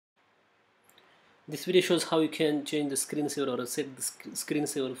This video shows how you can change the screensaver or set the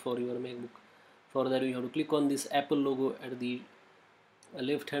screensaver for your MacBook. For that, you have to click on this Apple logo at the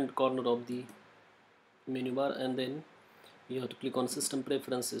left hand corner of the menu bar, and then you have to click on System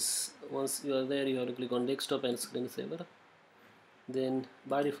Preferences. Once you are there, you have to click on Desktop and Screensaver. Then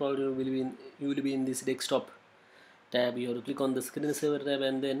by default you will be in this Desktop tab. You have to click on the Screensaver tab,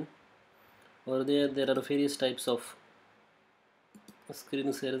 and then over there are various types of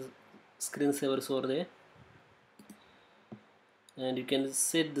screensavers over there, and you can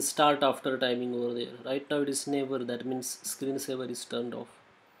set the start after timing over there. Right now it is never, that means screensaver is turned off.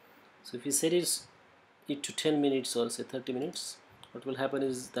 So if you set it to 10 minutes or say 30 minutes, what will happen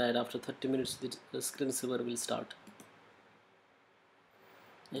is that after 30 minutes the screensaver will start.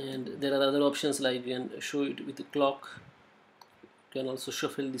 And there are other options, like you can show it with the clock. You can also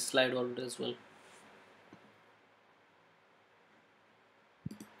shuffle the slide order as well.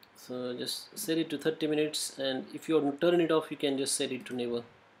 So just set it to 30 minutes, and if you want to turn it off, you can just set it to never.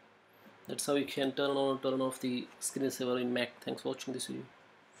 That's how you can turn on or turn off the screensaver in Mac. Thanks for watching this video.